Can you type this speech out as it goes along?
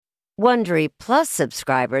Wondery Plus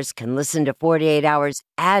subscribers can listen to 48 Hours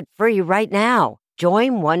ad-free right now.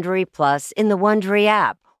 Join Wondery Plus in the Wondery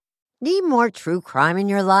app. Need more true crime in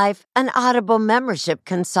your life? An Audible membership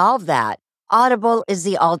can solve that. Audible is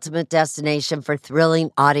the ultimate destination for thrilling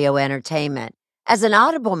audio entertainment. As an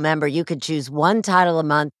Audible member, you could choose one title a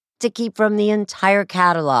month to keep from the entire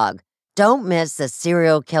catalog. Don't miss The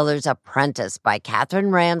Serial Killer's Apprentice by Katherine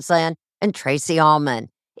Ramsland and Tracy Ullman.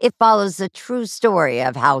 It follows the true story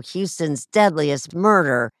of how Houston's deadliest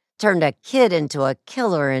murder turned a kid into a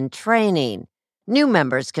killer in training. New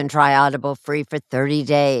members can try Audible free for 30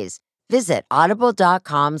 days. Visit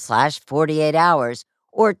audible.com/48 hours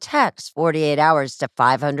or text 48 hours to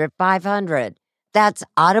 500-500. That's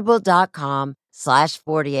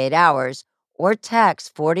audible.com/48 hours or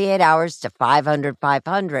text 48 hours to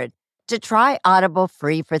 500-500 to try Audible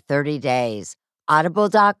free for 30 days.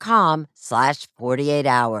 Audible.com/48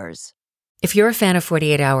 hours. If you're a fan of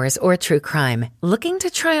 48 Hours or true crime, looking to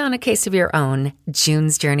try on a case of your own,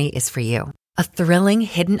 June's Journey is for you. A thrilling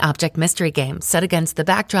hidden object mystery game set against the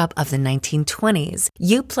backdrop of the 1920s.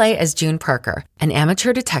 You play as June Parker, an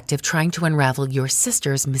amateur detective trying to unravel your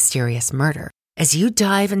sister's mysterious murder. As you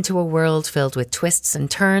dive into a world filled with twists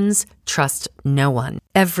and turns, trust no one.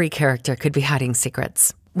 Every character could be hiding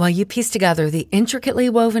secrets. While you piece together the intricately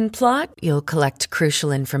woven plot, you'll collect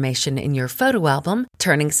crucial information in your photo album,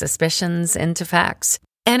 turning suspicions into facts.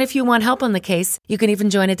 And if you want help on the case, you can even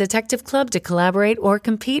join a detective club to collaborate or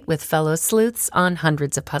compete with fellow sleuths on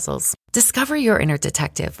hundreds of puzzles. Discover your inner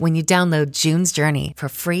detective when you download June's Journey for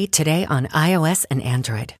free today on iOS and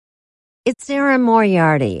Android. It's Erin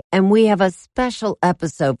Moriarty, and we have a special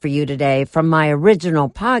episode for you today from my original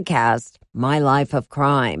podcast, My Life of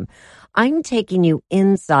Crime. I'm taking you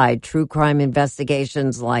inside true crime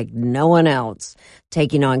investigations like no one else,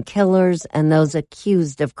 taking on killers and those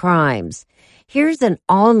accused of crimes. Here's an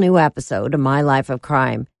all-new episode of My Life of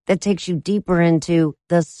Crime that takes you deeper into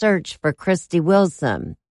the search for Christy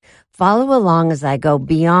Wilson. Follow along as I go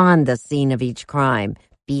beyond the scene of each crime,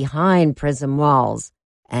 behind prison walls,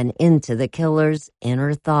 and into the killer's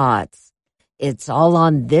inner thoughts. It's all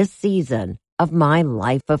on this season of My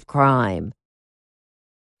Life of Crime.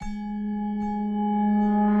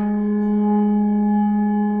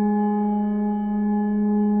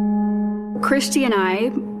 Christy and I,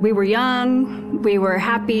 we were young, we were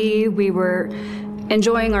happy, we were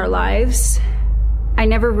enjoying our lives. I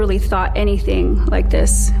never really thought anything like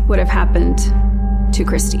this would have happened to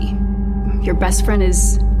Christy. Your best friend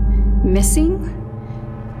is missing?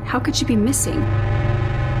 How could she be missing?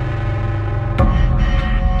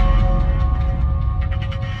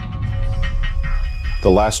 The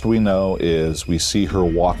last we know is we see her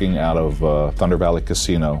walking out of Thunder Valley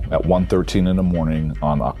Casino at 1:13 in the morning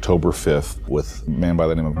on October 5th with a man by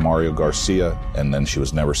the name of Mario Garcia, and then she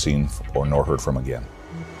was never seen or nor heard from again.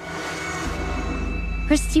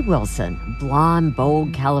 Christy Wilson, blonde,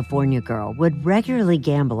 bold California girl, would regularly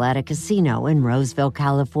gamble at a casino in Roseville,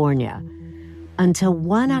 California, until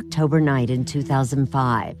one October night in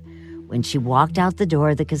 2005, when she walked out the door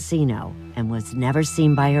of the casino and was never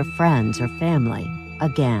seen by her friends or family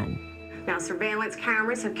again. Now, surveillance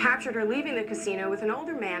cameras have captured her leaving the casino with an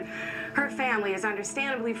older man. Her family is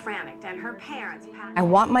understandably frantic, and her parents... I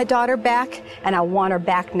want my daughter back, and I want her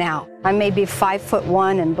back now. I may be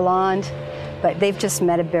 5'1" and blonde, but they've just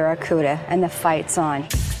met a barracuda, and the fight's on.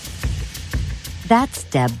 That's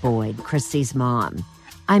Deb Boyd, Christy's mom.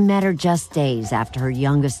 I met her just days after her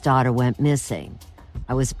youngest daughter went missing.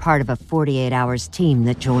 I was part of a 48 Hours team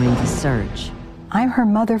that joined the search. I'm her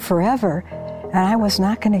mother forever, and I was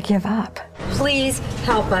not going to give up. Please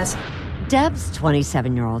help us. Deb's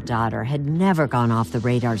 27-year-old daughter had never gone off the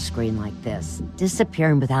radar screen like this,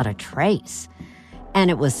 disappearing without a trace. And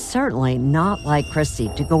it was certainly not like Christy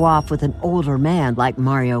to go off with an older man like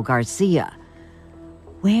Mario Garcia.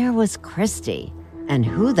 Where was Christy? And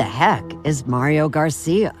who the heck is Mario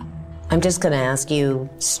Garcia? I'm just going to ask you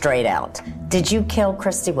straight out. Did you kill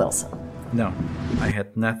Christy Wilson? No, I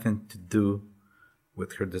had nothing to do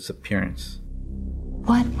with her disappearance.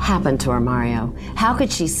 What happened to her, Mario? How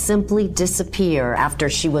could she simply disappear after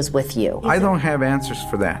she was with you? I don't have answers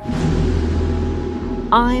for that.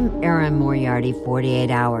 I'm Erin Moriarty, 48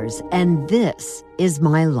 Hours, and this is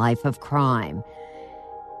My Life of Crime.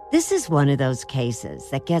 This is one of those cases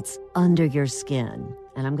that gets under your skin,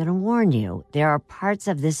 and I'm going to warn you, there are parts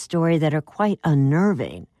of this story that are quite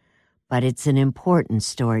unnerving, but it's an important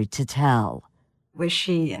story to tell. Was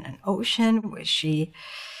she in an ocean? Was she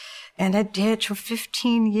in a ditch for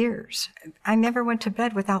 15 years? I never went to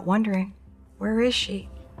bed without wondering, where is she?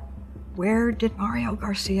 Where did Mario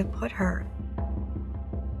Garcia put her?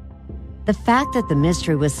 The fact that the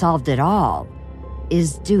mystery was solved at all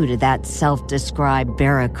is due to that self-described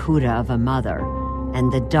barracuda of a mother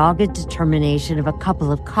and the dogged determination of a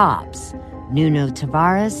couple of cops, Nuno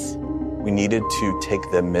Tavares. We needed to take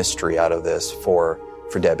the mystery out of this for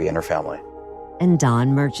Debbie and her family. And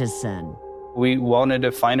Don Murchison. We wanted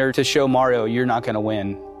to find her to show Mario, you're not going to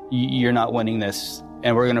win. You're not winning this.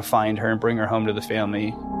 And we're going to find her and bring her home to the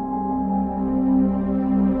family.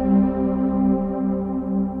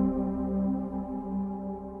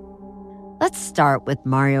 Let's start with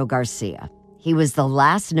Mario Garcia. He was the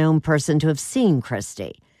last known person to have seen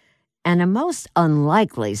Christy, and a most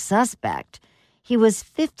unlikely suspect. He was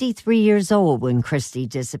 53 years old when Christy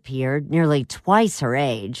disappeared, nearly twice her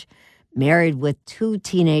age, married with 2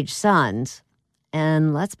 teenage sons,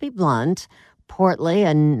 and let's be blunt, portly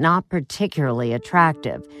and not particularly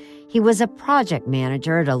attractive. He was a project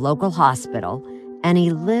manager at a local hospital, and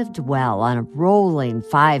he lived well on a rolling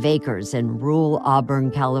 5 acres in rural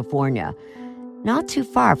Auburn, California, not too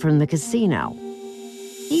far from the casino.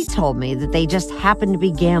 He told me that they just happened to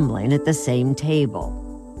be gambling at the same table.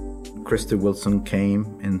 Christy Wilson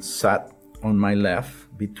came and sat on my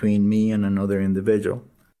left between me and another individual.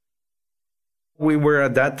 We were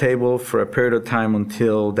at that table for a period of time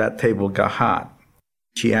until that table got hot.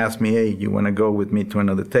 She asked me, hey, you want to go with me to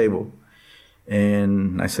another table?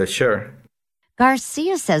 And I said, sure.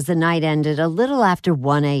 Garcia says the night ended a little after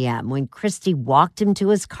 1 a.m. when Christy walked him to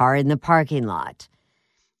his car in the parking lot.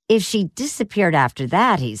 If she disappeared after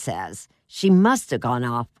that, he says, she must have gone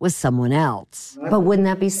off with someone else. But wouldn't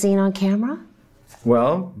that be seen on camera?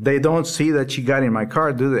 Well, they don't see that she got in my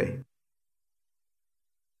car, do they?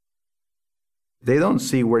 They don't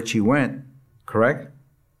see where she went, correct?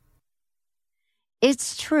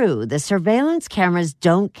 It's true, the surveillance cameras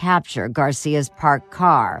don't capture Garcia's parked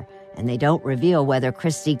car, and they don't reveal whether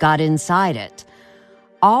Christy got inside it.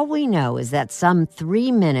 All we know is that some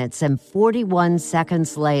 3 minutes and 41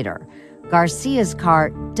 seconds later, Garcia's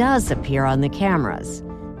car does appear on the cameras,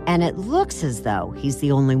 and it looks as though he's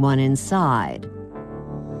the only one inside.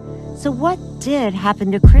 So what did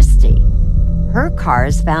happen to Christy? Her car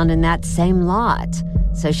is found in that same lot,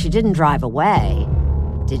 so she didn't drive away.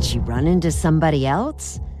 Did she run into somebody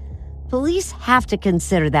else? Police have to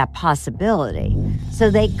consider that possibility, so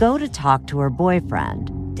they go to talk to her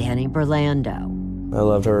boyfriend, Danny Burlando. I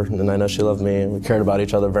loved her, and I know she loved me, and we cared about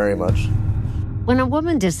each other very much. When a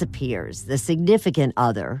woman disappears, the significant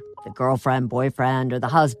other, the girlfriend, boyfriend, or the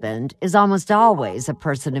husband, is almost always a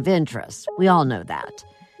person of interest. We all know that.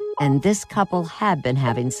 And this couple had been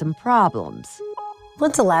having some problems.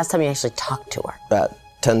 When's the last time you actually talked to her? At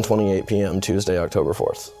 10:28 p.m. Tuesday, October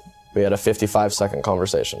 4th. We had a 55-second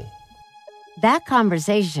conversation. That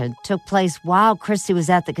conversation took place while Christy was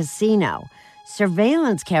at the casino.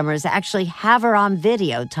 Surveillance cameras actually have her on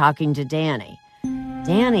video talking to Danny.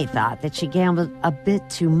 Danny thought that she gambled a bit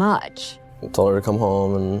too much. I told her to come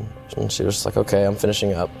home, and she was just like, okay, I'm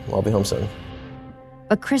finishing up. I'll be home soon.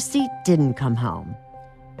 But Christy didn't come home.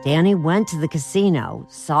 Danny went to the casino,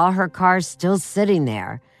 saw her car still sitting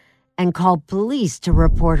there, and called police to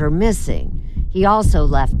report her missing. He also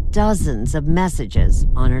left dozens of messages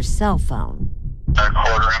on her cell phone. At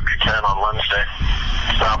 10:15 on Wednesday.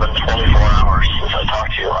 It's now been 24 hours since I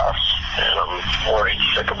talked to you last, and I'm worried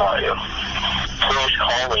sick about you. Please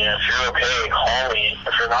call me. If you're okay, call me.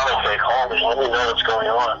 If you're not okay, call me. Let me know what's going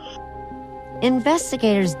on.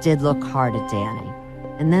 Investigators did look hard at Danny,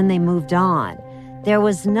 and then they moved on. There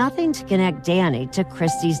was nothing to connect Danny to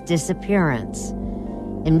Christy's disappearance.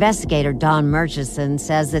 Investigator Don Murchison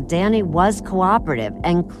says that Danny was cooperative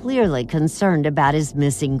and clearly concerned about his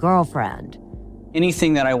missing girlfriend.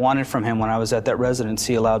 Anything that I wanted from him when I was at that residence,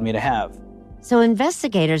 he allowed me to have. So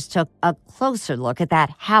investigators took a closer look at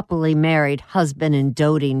that happily married husband and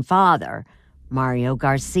doting father, Mario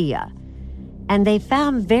Garcia. And they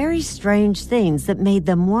found very strange things that made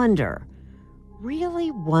them wonder.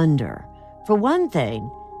 Really wonder. For one thing,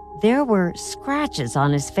 there were scratches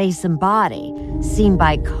on his face and body, seen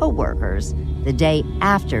by coworkers the day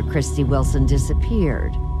after Christy Wilson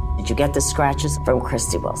disappeared. Did you get the scratches from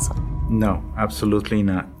Christy Wilson? No, absolutely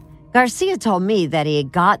not. Garcia told me that he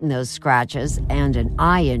had gotten those scratches and an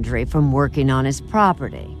eye injury from working on his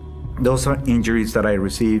property. Those are injuries that I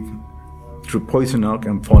received through poison oak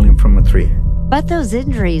and falling from a tree. But those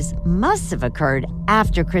injuries must have occurred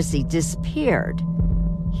after Christy disappeared.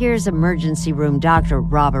 Here's emergency room doctor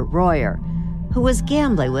Robert Royer, who was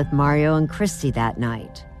gambling with Mario and Christy that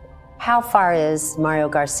night. How far is Mario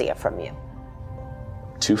Garcia from you?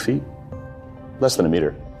 2 feet. Less than a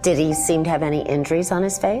meter. Did he seem to have any injuries on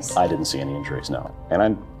his face? I didn't see any injuries, no. And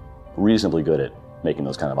I'm reasonably good at making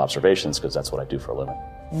those kind of observations because that's what I do for a living.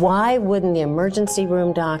 Why wouldn't the emergency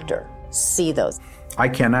room doctor see those? I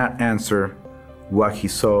cannot answer what he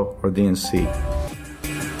saw or didn't see.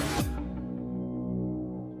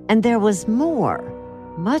 And there was more,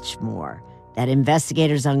 much more, that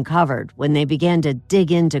investigators uncovered when they began to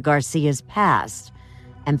dig into Garcia's past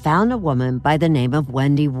and found a woman by the name of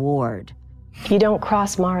Wendy Ward. You don't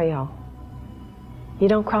cross Mario. You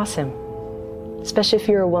don't cross him, especially if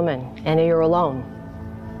you're a woman and you're alone.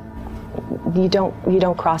 You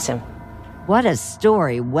don't cross him. What a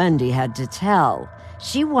story Wendy had to tell.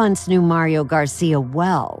 She once knew Mario Garcia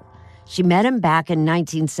well. She met him back in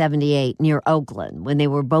 1978 near Oakland when they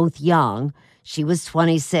were both young. She was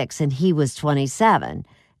 26 and he was 27,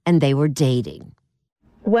 and they were dating.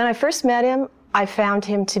 When I first met him, I found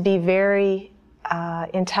him to be very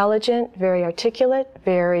intelligent, very articulate,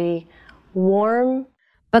 very warm.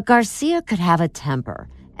 But Garcia could have a temper,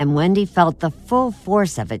 and Wendy felt the full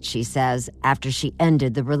force of it, she says, after she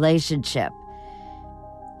ended the relationship.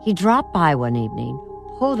 He dropped by one evening,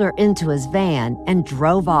 pulled her into his van, and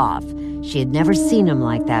drove off. She had never seen him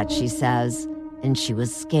like that, she says, and she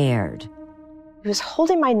was scared. He was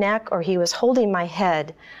holding my neck or he was holding my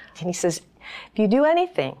head, and he says, if you do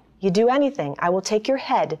anything, I will take your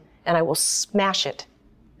head and I will smash it.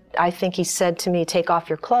 I think he said to me, take off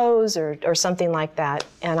your clothes or something like that.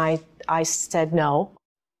 And I said no.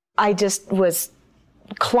 I just was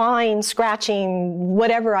clawing, scratching,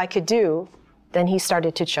 whatever I could do. Then he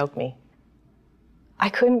started to choke me. I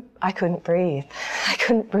couldn't breathe. I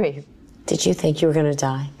couldn't breathe. Did you think you were going to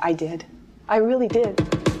die? I did. I really did.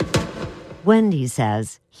 Wendy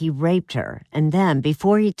says he raped her, and then,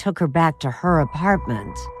 before he took her back to her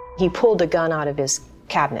apartment, he pulled a gun out of his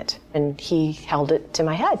cabinet, and he held it to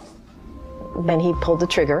my head. Then he pulled the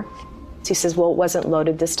trigger. He says, well, it wasn't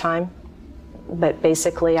loaded this time, but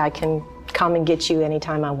basically I can come and get you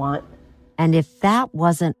anytime I want. And if that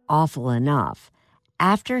wasn't awful enough,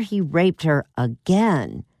 after he raped her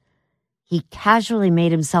again, he casually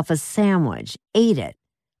made himself a sandwich, ate it,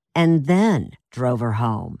 and then drove her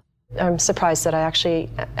home. I'm surprised that I actually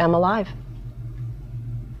am alive.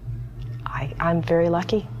 I'm very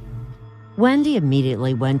lucky. Wendy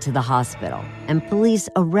immediately went to the hospital, and police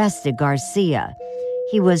arrested Garcia.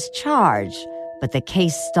 He was charged, but the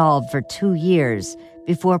case stalled for 2 years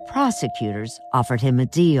before prosecutors offered him a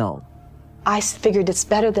deal. I figured it's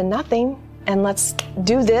better than nothing, and let's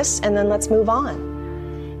do this, and then let's move on.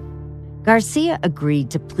 Garcia agreed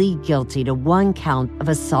to plead guilty to 1 count of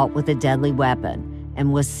assault with a deadly weapon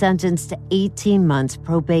and was sentenced to 18 months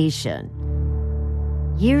probation.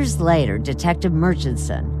 Years later, Detective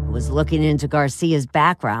Murchison, who was looking into Garcia's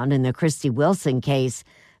background in the Christy Wilson case,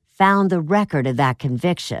 found the record of that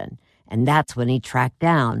conviction, and that's when he tracked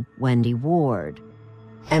down Wendy Ward.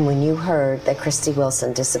 And when you heard that Christy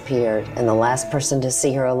Wilson disappeared and the last person to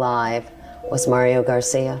see her alive was Mario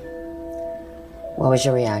Garcia, what was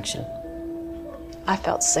your reaction? I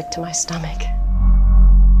felt sick to my stomach.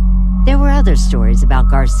 There were other stories about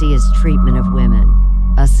Garcia's treatment of women.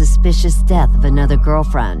 A suspicious death of another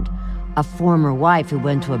girlfriend, a former wife who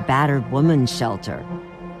went to a battered women's shelter.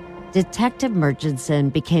 Detective Murchison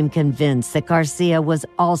became convinced that Garcia was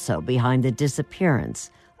also behind the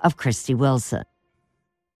disappearance of Christy Wilson.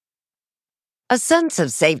 A sense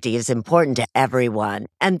of safety is important to everyone,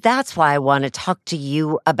 and that's why I want to talk to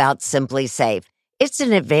you about SimpliSafe. It's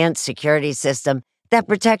an advanced security system that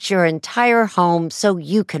protects your entire home so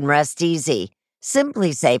you can rest easy.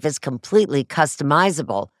 SimpliSafe is completely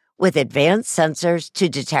customizable with advanced sensors to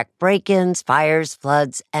detect break-ins, fires,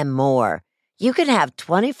 floods, and more. You can have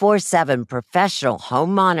 24/7 professional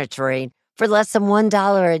home monitoring for less than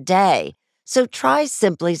 $1 a day. So try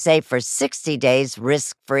SimpliSafe for 60 days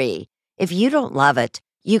risk-free. If you don't love it,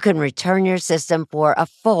 you can return your system for a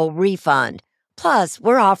full refund. Plus,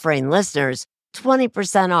 we're offering listeners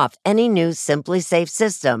 20% off any new SimpliSafe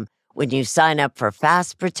system when you sign up for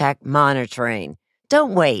Fast Protect monitoring.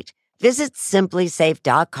 Don't wait. Visit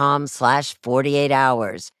SimpliSafe.com/48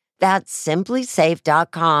 hours. That's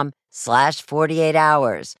SimpliSafe.com/48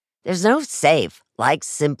 hours. There's no safe like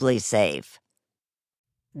SimpliSafe.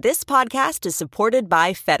 This podcast is supported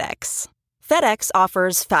by FedEx. FedEx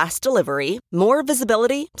offers fast delivery, more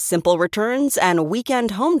visibility, simple returns, and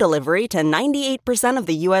weekend home delivery to 98% of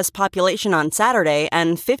the U.S. population on Saturday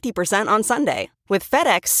and 50% on Sunday. With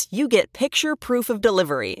FedEx, you get picture proof of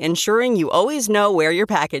delivery, ensuring you always know where your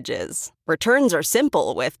package is. Returns are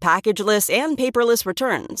simple with packageless and paperless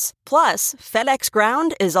returns. Plus, FedEx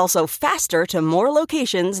Ground is also faster to more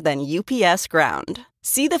locations than UPS Ground.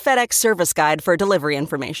 See the FedEx service guide for delivery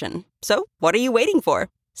information. So, what are you waiting for?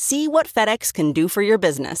 See what FedEx can do for your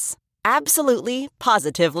business. Absolutely,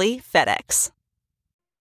 positively FedEx.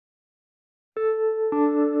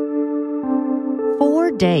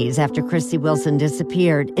 4 days after Christy Wilson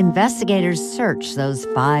disappeared, investigators searched those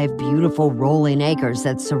 5 beautiful rolling acres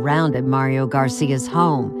that surrounded Mario Garcia's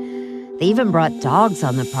home. They even brought dogs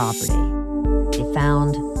on the property. They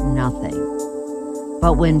found nothing.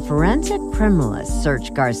 But when forensic criminalists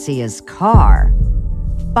searched Garcia's car,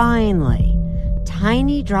 finally,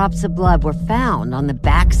 tiny drops of blood were found on the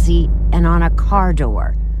back seat and on a car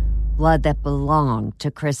door. Blood that belonged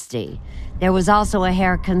to Christy. There was also a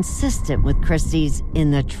hair consistent with Christy's in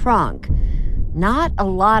the trunk. Not a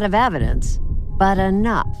lot of evidence, but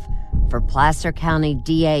enough for Placer County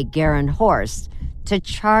DA Garen Horst to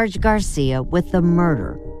charge Garcia with the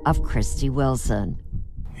murder of Christy Wilson.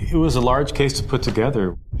 It was a large case to put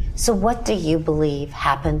together. So what do you believe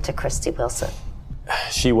happened to Christy Wilson?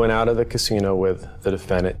 She went out of the casino with the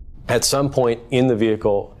defendant. At some point in the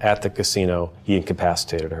vehicle at the casino, he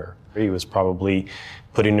incapacitated her. He was probably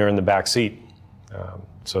putting her in the back seat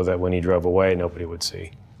so that when he drove away, nobody would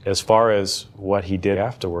see. As far as what he did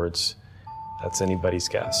afterwards, that's anybody's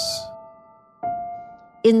guess.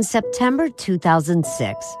 In September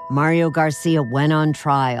 2006, Mario Garcia went on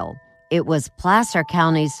trial. It was Placer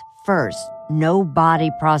County's first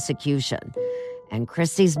no-body prosecution. And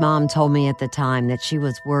Christy's mom told me at the time that she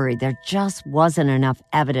was worried there just wasn't enough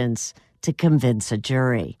evidence to convince a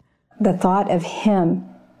jury. The thought of him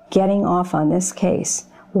getting off on this case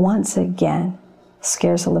once again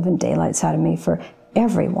scares the living daylights out of me for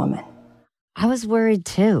every woman. I was worried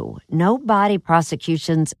too. No-body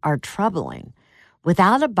prosecutions are troubling.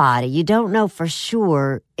 Without a body, you don't know for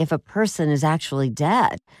sure if a person is actually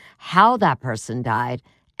dead, how that person died,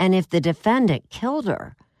 and if the defendant killed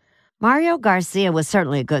her. Mario Garcia was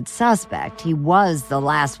certainly a good suspect. He was the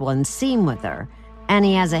last one seen with her, and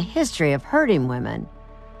he has a history of hurting women.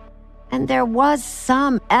 And there was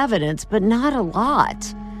some evidence, but not a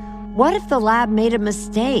lot. What if the lab made a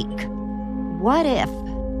mistake? What if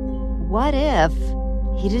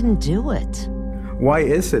he didn't do it? Why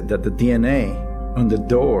is it that the DNA on the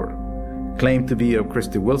door claimed to be of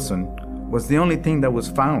Christy Wilson was the only thing that was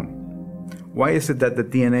found? Why is it that the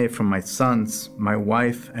DNA from my sons, my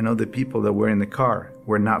wife, and other people that were in the car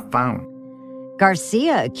were not found?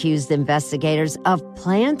 Garcia accused investigators of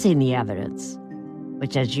planting the evidence,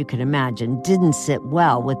 which, as you can imagine, didn't sit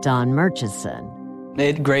well with Don Murchison.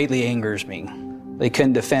 It greatly angers me. They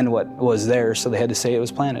couldn't defend what was there, so they had to say it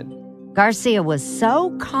was planted. Garcia was so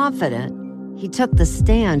confident, he took the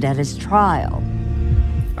stand at his trial.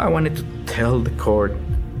 I wanted to tell the court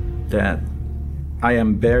that I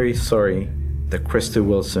am very sorry that Christy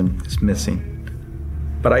Wilson is missing,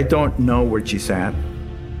 but I don't know where she's at.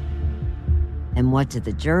 And what did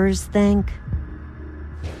the jurors think?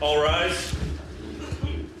 All rise.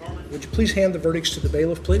 Would you please hand the verdicts to the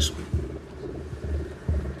bailiff, please?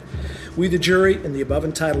 We, the jury, in the above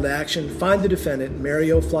entitled action, find the defendant,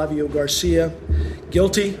 Mario Flavio Garcia,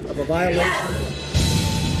 guilty of a violation.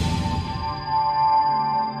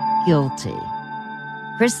 Guilty.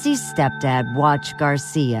 Christy's stepdad watched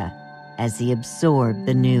Garcia as he absorbed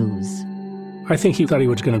the news. I think he thought he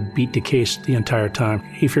was going to beat the case the entire time.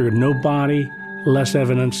 He figured no body, less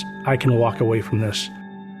evidence, I can walk away from this.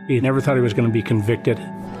 He never thought he was going to be convicted.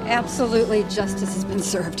 Absolutely, justice has been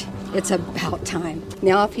served. It's about time.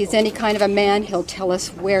 Now, if he's any kind of a man, he'll tell us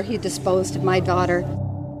where he disposed of my daughter.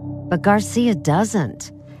 But Garcia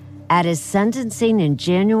doesn't. At his sentencing in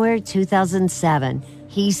January 2007,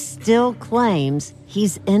 he still claims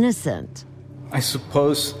he's innocent. I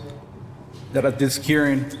suppose that at this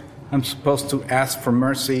hearing, I'm supposed to ask for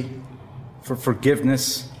mercy, for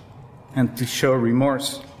forgiveness, and to show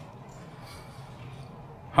remorse.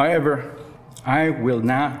 However, I will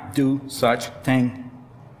not do such thing.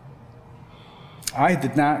 I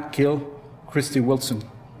did not kill Christy Wilson.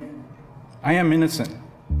 I am innocent.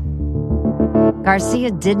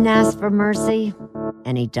 Garcia didn't ask for mercy,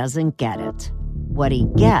 and he doesn't get it. What he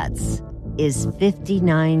gets is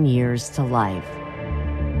 59 years to life.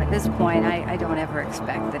 At this point, I don't ever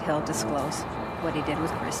expect that he'll disclose what he did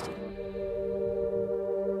with Christy.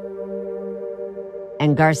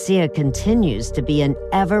 And Garcia continues to be an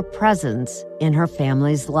ever-presence in her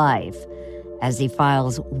family's life as he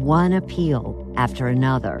files one appeal after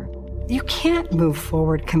another. You can't move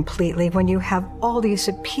forward completely when you have all these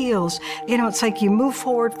appeals. You know, it's like you move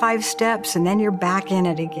forward 5 steps and then you're back in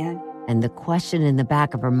it again. And the question in the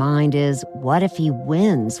back of her mind is, what if he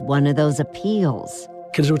wins one of those appeals?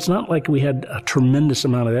 Because it's not like we had a tremendous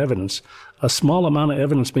amount of evidence. A small amount of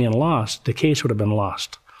evidence being lost, the case would have been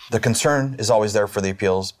lost. The concern is always there for the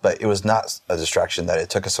appeals, but it was not a distraction that it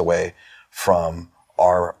took us away from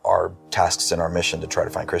our tasks and our mission to try to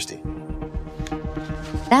find Christy.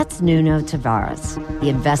 That's Nuno Tavares, the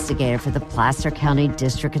investigator for the Placer County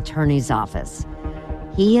District Attorney's Office.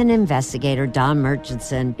 He and investigator Don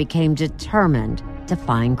Murchison became determined to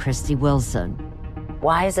find Christy Wilson.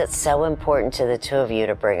 Why is it so important to the two of you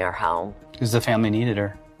to bring her home? Because the family needed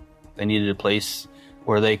her. They needed a place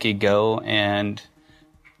where they could go and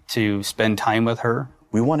to spend time with her.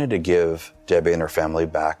 We wanted to give Debbie and her family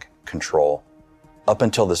back control. Up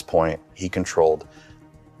until this point, he controlled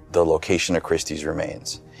the location of Christy's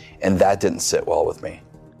remains, and that didn't sit well with me.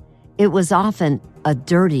 It was often a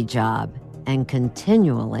dirty job and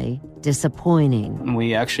continually disappointing.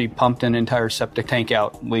 We actually pumped an entire septic tank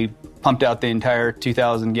out. We pumped out the entire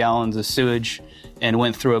 2,000 gallons of sewage and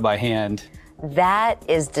went through it by hand. That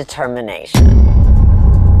is determination.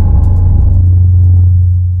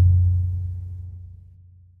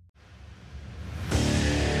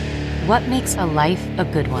 What makes a life a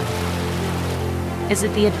good one? Is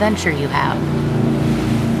it the adventure you have?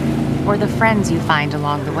 Or the friends you find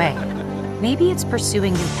along the way? Maybe it's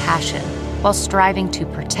pursuing your passion while striving to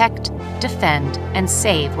protect, defend, and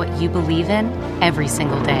save what you believe in every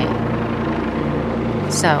single day.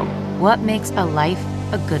 So, what makes a life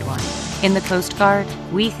a good one? In the Coast Guard,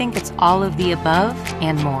 we think it's all of the above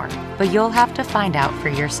and more, but you'll have to find out for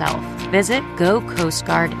yourself. Visit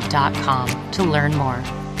gocoastguard.com to learn more.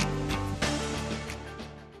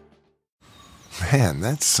 Man,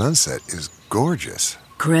 that sunset is gorgeous.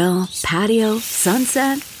 Grill, patio,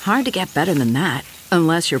 sunset. Hard to get better than that.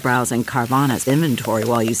 Unless you're browsing Carvana's inventory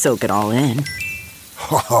while you soak it all in.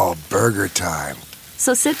 Oh, burger time.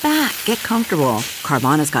 So sit back, get comfortable.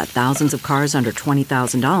 Carvana's got thousands of cars under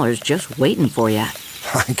 $20,000 just waiting for you.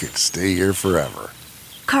 I could stay here forever.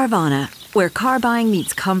 Carvana, where car buying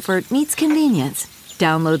meets comfort meets convenience.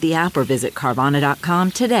 Download the app or visit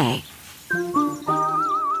Carvana.com today.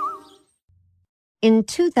 In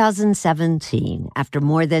 2017, after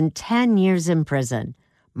more than 10 years in prison,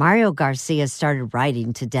 Mario Garcia started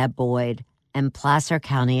writing to Deb Boyd and Placer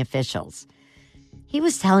County officials. He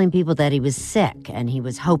was telling people that he was sick and he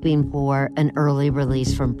was hoping for an early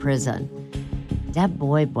release from prison. Deb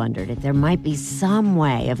Boyd wondered if there might be some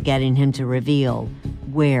way of getting him to reveal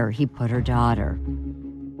where he put her daughter.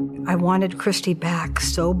 I wanted Christy back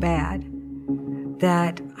so bad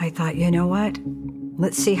that I thought, you know what?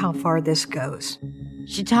 Let's see how far this goes.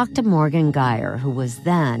 She talked to Morgan Geyer, who was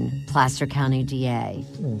then Placer County DA.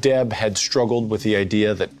 Deb had struggled with the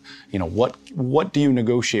idea that, what do you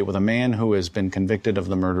negotiate with a man who has been convicted of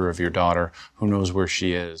the murder of your daughter, who knows where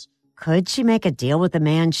she is? Could she make a deal with the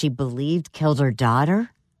man she believed killed her daughter?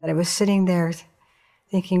 But I was sitting there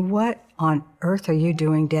thinking, what on earth are you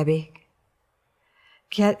doing, Debbie?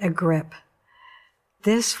 Get a grip.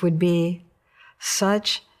 This would be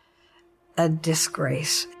such a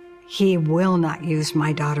disgrace. He will not use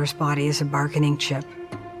my daughter's body as a bargaining chip.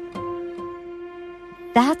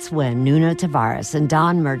 That's when Nuno Tavares and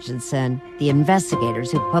Don Murchison, the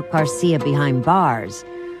investigators who put Garcia behind bars,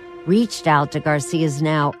 reached out to Garcia's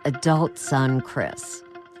now adult son, Chris.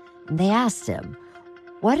 And they asked him,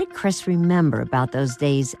 what did Chris remember about those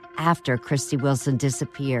days after Christy Wilson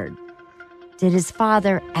disappeared? Did his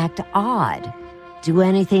father act odd? Do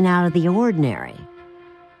anything out of the ordinary?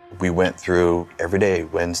 We went through every day,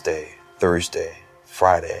 Wednesday, Thursday,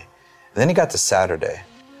 Friday. And then he got to Saturday,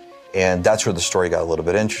 and that's where the story got a little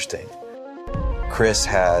bit interesting. Chris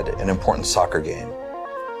had an important soccer game.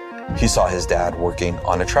 He saw his dad working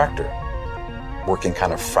on a tractor, working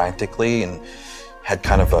kind of frantically and had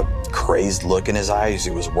kind of a crazed look in his eyes.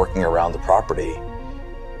 He was working around the property,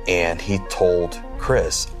 and he told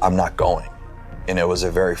Chris, I'm not going. And it was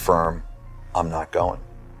a very firm, I'm not going.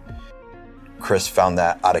 Chris found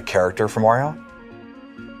that out of character for Mario.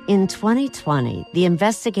 In 2020, the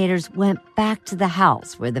investigators went back to the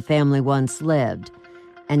house where the family once lived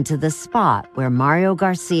and to the spot where Mario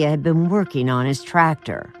Garcia had been working on his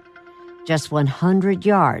tractor. Just 100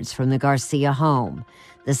 yards from the Garcia home,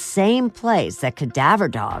 the same place that cadaver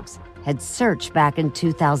dogs had searched back in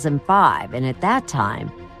 2005 and at that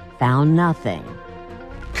time found nothing.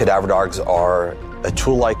 Cadaver dogs are a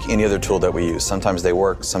tool like any other tool that we use. Sometimes they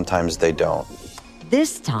work, sometimes they don't.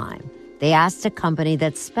 This time, they asked a company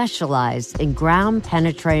that specialized in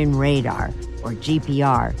ground-penetrating radar, or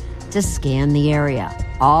GPR, to scan the area,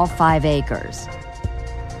 all 5 acres.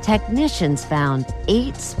 Technicians found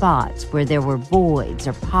 8 spots where there were voids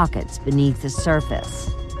or pockets beneath the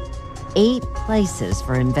surface. 8 places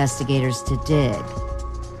for investigators to dig.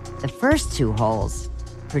 The first 2 holes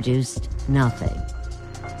produced nothing.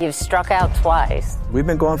 You've struck out twice. We've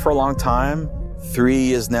been going for a long time.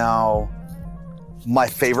 3 is now my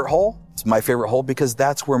favorite hole. It's my favorite hole because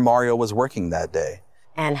that's where Mario was working that day.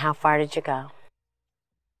 And how far did you go?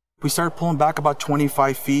 We started pulling back about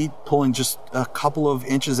 25 feet, pulling just a couple of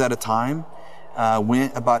inches at a time.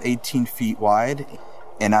 Went about 18 feet wide,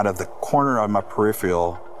 and out of the corner of my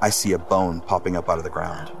peripheral, I see a bone popping up out of the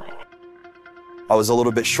ground. I was a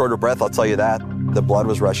little bit short of breath, I'll tell you that. The blood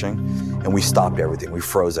was rushing, and we stopped everything. We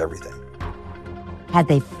froze everything. Had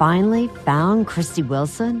they finally found Christy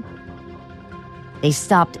Wilson? They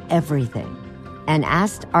stopped everything and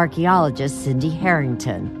asked archaeologist Cindy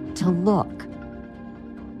Harrington to look.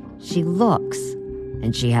 She looks,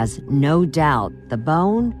 and she has no doubt the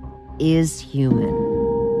bone is human.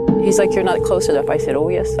 He's like, "You're not close enough." I said, "Oh,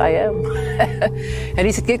 yes, I am." And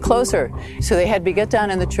he said, "Get closer." So they had me get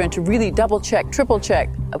down in the trench and really double check, triple check.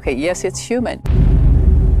 Okay, yes, it's human.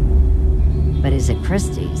 But is it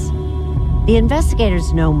Christy's? The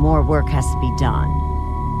investigators know more work has to be done.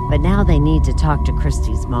 But now they need to talk to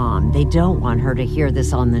Christy's mom. They don't want her to hear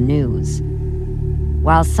this on the news.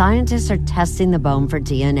 While scientists are testing the bone for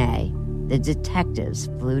DNA, the detectives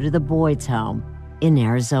flew to the Boyd's home in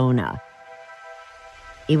Arizona.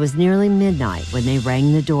 It was nearly midnight when they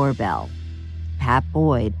rang the doorbell. Pat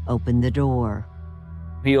Boyd opened the door.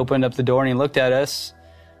 He opened up the door and he looked at us,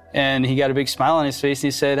 and he got a big smile on his face, and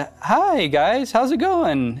he said, "Hi, guys, how's it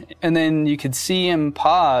going?" And then you could see him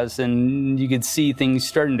pause, and you could see things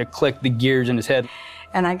starting to click, the gears in his head.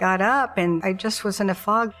 And I got up, and I just was in a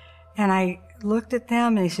fog, and I looked at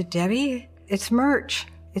them, and he said, "Debbie, it's Murch.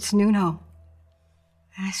 It's Nuno."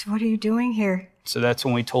 And I said, "What are you doing here?" So that's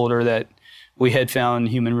when we told her that we had found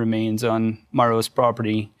human remains on Mario's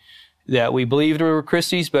property, that we believed were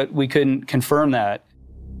Christy's, but we couldn't confirm that.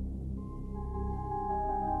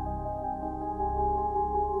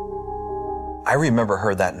 I remember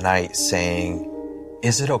her that night saying,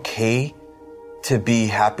 "Is it okay to be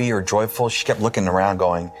happy or joyful?" She kept looking around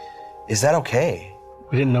going, "Is that okay?"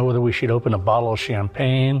 We didn't know whether we should open a bottle of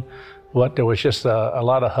champagne. There was just a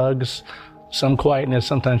lot of hugs, some quietness,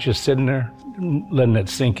 sometimes just sitting there, letting it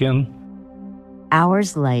sink in.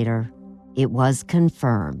 Hours later, it was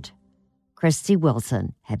confirmed. Christy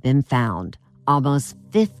Wilson had been found almost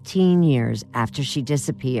 15 years after she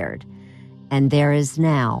disappeared, and there is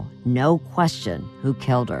now no question who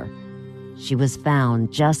killed her. She was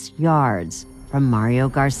found just yards from Mario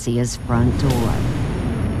Garcia's front door.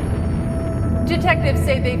 Detectives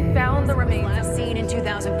say they found the remains last seen in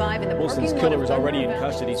 2005 in the Wilson's killer was already in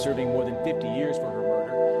custody, serving more than 50 years for her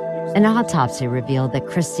murder. An autopsy revealed that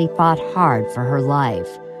Christy fought hard for her life.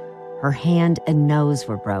 Her hand and nose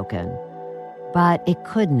were broken, but it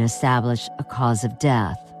couldn't establish a cause of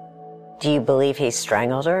death. Do you believe he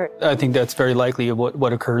strangled her? I think that's very likely of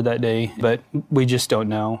what occurred that day, but we just don't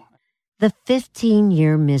know. The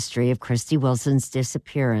 15-year mystery of Christy Wilson's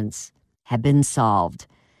disappearance had been solved.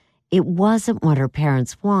 It wasn't what her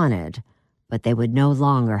parents wanted, but they would no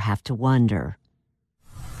longer have to wonder.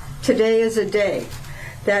 Today is a day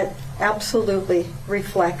that absolutely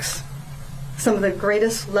reflects some of the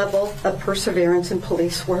greatest level of perseverance in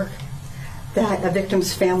police work that a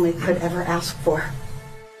victim's family could ever ask for.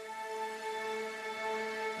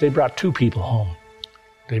 They brought two people home.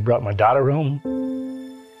 They brought my daughter home.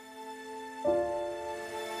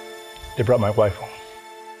 They brought my wife home.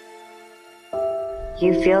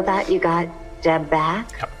 You feel that you got Deb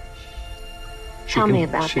back? Yep. Tell me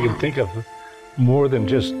about that. She can think of more than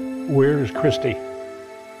just, where's Christy?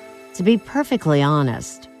 To be perfectly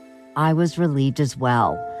honest, I was relieved as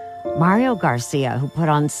well. Mario Garcia, who put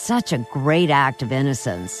on such a great act of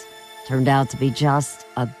innocence, turned out to be just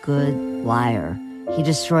a good liar. He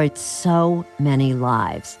destroyed so many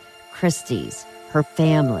lives, Christy's, her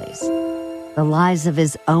family's, the lives of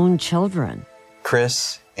his own children.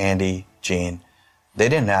 Chris, Andy, Jean, they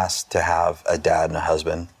didn't ask to have a dad and a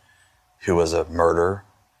husband who was a murderer,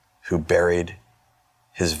 who buried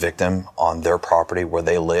his victim on their property where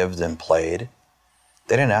they lived and played.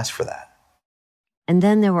 They didn't ask for that. And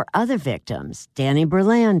then there were other victims, Danny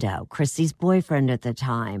Burlando, Christy's boyfriend at the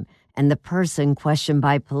time, and the person questioned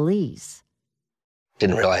by police.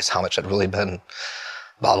 Didn't realize how much had really been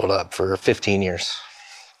bottled up for 15 years.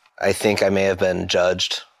 I think I may have been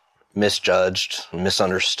judged, misjudged,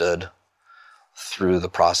 misunderstood through the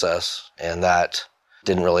process, and that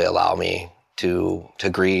didn't really allow me to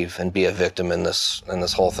grieve and be a victim in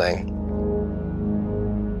this whole thing.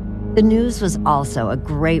 The news was also a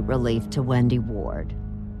great relief to Wendy Ward,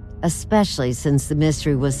 especially since the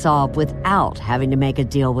mystery was solved without having to make a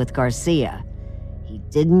deal with Garcia. He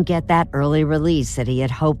didn't get that early release that he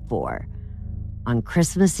had hoped for. On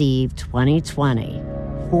Christmas Eve 2020,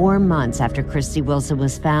 4 months after Christy Wilson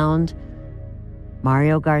was found,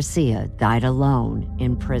 Mario Garcia died alone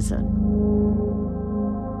in prison.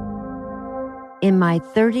 In my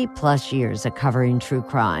 30-plus years of covering true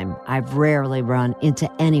crime, I've rarely run into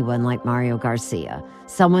anyone like Mario Garcia,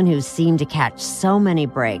 someone who seemed to catch so many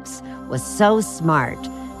breaks, was so smart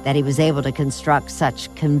that he was able to construct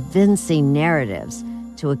such convincing narratives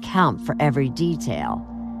to account for every detail.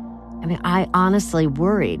 I mean, I honestly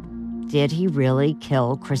worried, did he really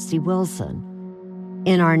kill Christy Wilson?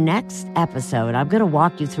 In our next episode, I'm going to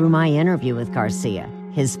walk you through my interview with Garcia,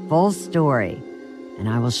 his full story, and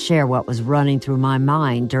I will share what was running through my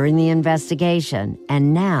mind during the investigation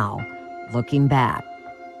and now, looking back.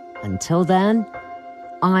 Until then,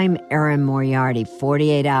 I'm Erin Moriarty,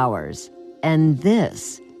 48 Hours, and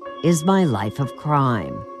this is my life of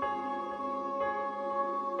crime.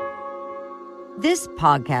 This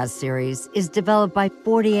podcast series is developed by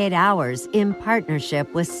 48 Hours in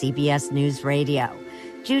partnership with CBS News Radio.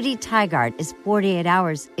 Judy Tygart is 48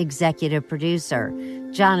 Hours executive producer.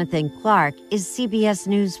 Jonathan Clark is CBS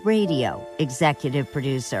News Radio executive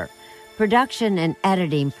producer. Production and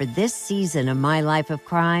editing for this season of My Life of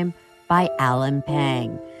Crime by Alan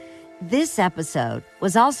Pang. This episode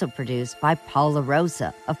was also produced by Paul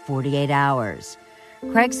LaRosa of 48 Hours.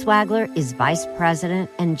 Craig Swagler is Vice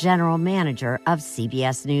President and General Manager of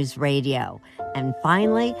CBS News Radio. And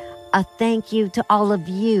finally, a thank you to all of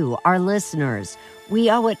you, our listeners. We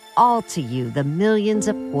owe it all to you, the millions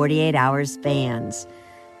of 48 Hours fans.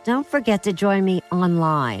 Don't forget to join me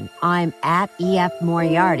online. I'm at EF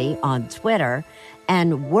Moriarty on Twitter,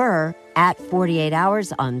 and we're at 48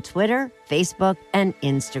 Hours on Twitter, Facebook, and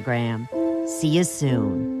Instagram. See you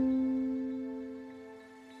soon.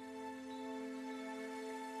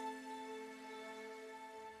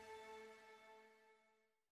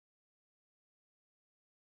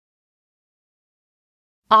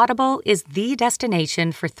 Audible is the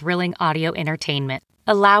destination for thrilling audio entertainment.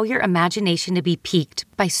 Allow your imagination to be piqued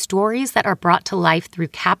by stories that are brought to life through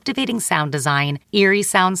captivating sound design, eerie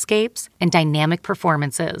soundscapes, and dynamic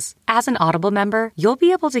performances. As an Audible member, you'll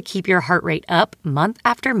be able to keep your heart rate up month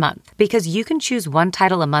after month because you can choose one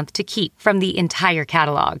title a month to keep from the entire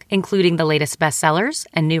catalog, including the latest bestsellers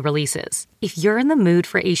and new releases. If you're in the mood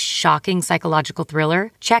for a shocking psychological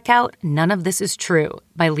thriller, check out None of This Is True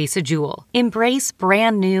by Lisa Jewell. Embrace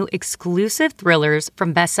brand new exclusive thrillers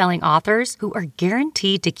from best-selling authors who are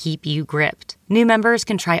guaranteed to keep you gripped. New members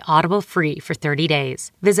can try Audible free for 30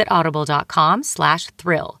 days. Visit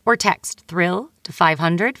audible.com/thrill or text thrill to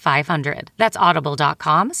 500-500. That's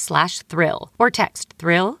audible.com/thrill or text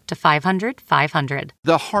thrill to 500-500.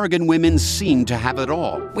 The Hargan women seemed to have it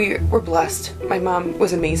all. We were blessed. My mom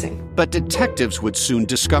was amazing. But detectives would soon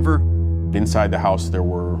discover inside the house there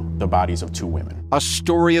were the bodies of two women. A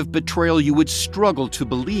story of betrayal you would struggle to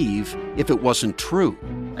believe if it wasn't true.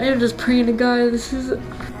 I am just praying to God, this is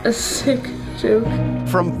a sick joke.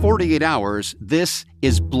 From 48 Hours, this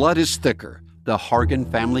is Blood is Thicker, The Hargan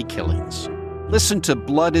Family Killings. Listen to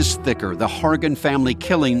Blood is Thicker, The Hargan Family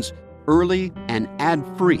Killings, early and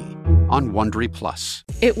ad-free on Wondery Plus.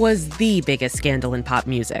 It was the biggest scandal in pop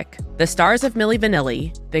music. The stars of Milli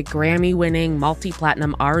Vanilli, the Grammy-winning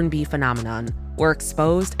multi-platinum R&B phenomenon, were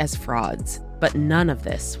exposed as frauds. But none of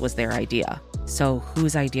this was their idea. So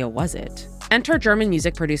whose idea was it? Enter German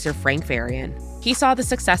music producer Frank Farian. He saw the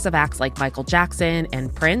success of acts like Michael Jackson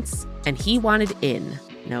and Prince, and he wanted in,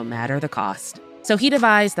 no matter the cost. So he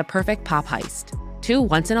devised the perfect pop heist. Two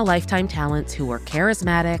once-in-a-lifetime talents who were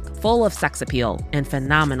charismatic, full of sex appeal, and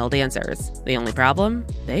phenomenal dancers. The only problem?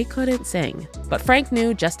 They couldn't sing. But Frank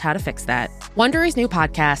knew just how to fix that. Wondery's new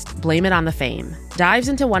podcast, Blame It on the Fame, dives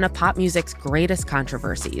into one of pop music's greatest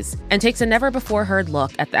controversies and takes a never-before-heard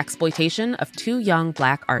look at the exploitation of two young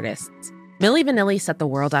Black artists. Milli Vanilli set the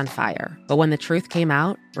world on fire, but when the truth came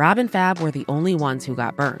out, Rob and Fab were the only ones who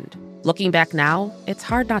got burned. Looking back now, it's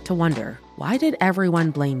hard not to wonder, why did everyone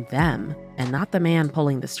blame them and not the man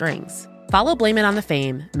pulling the strings? Follow Blame It on the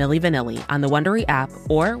Fame, Milli Vanilli on the Wondery app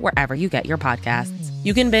or wherever you get your podcasts.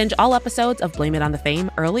 You can binge all episodes of Blame It on the Fame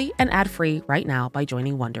early and ad-free right now by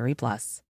joining Wondery Plus.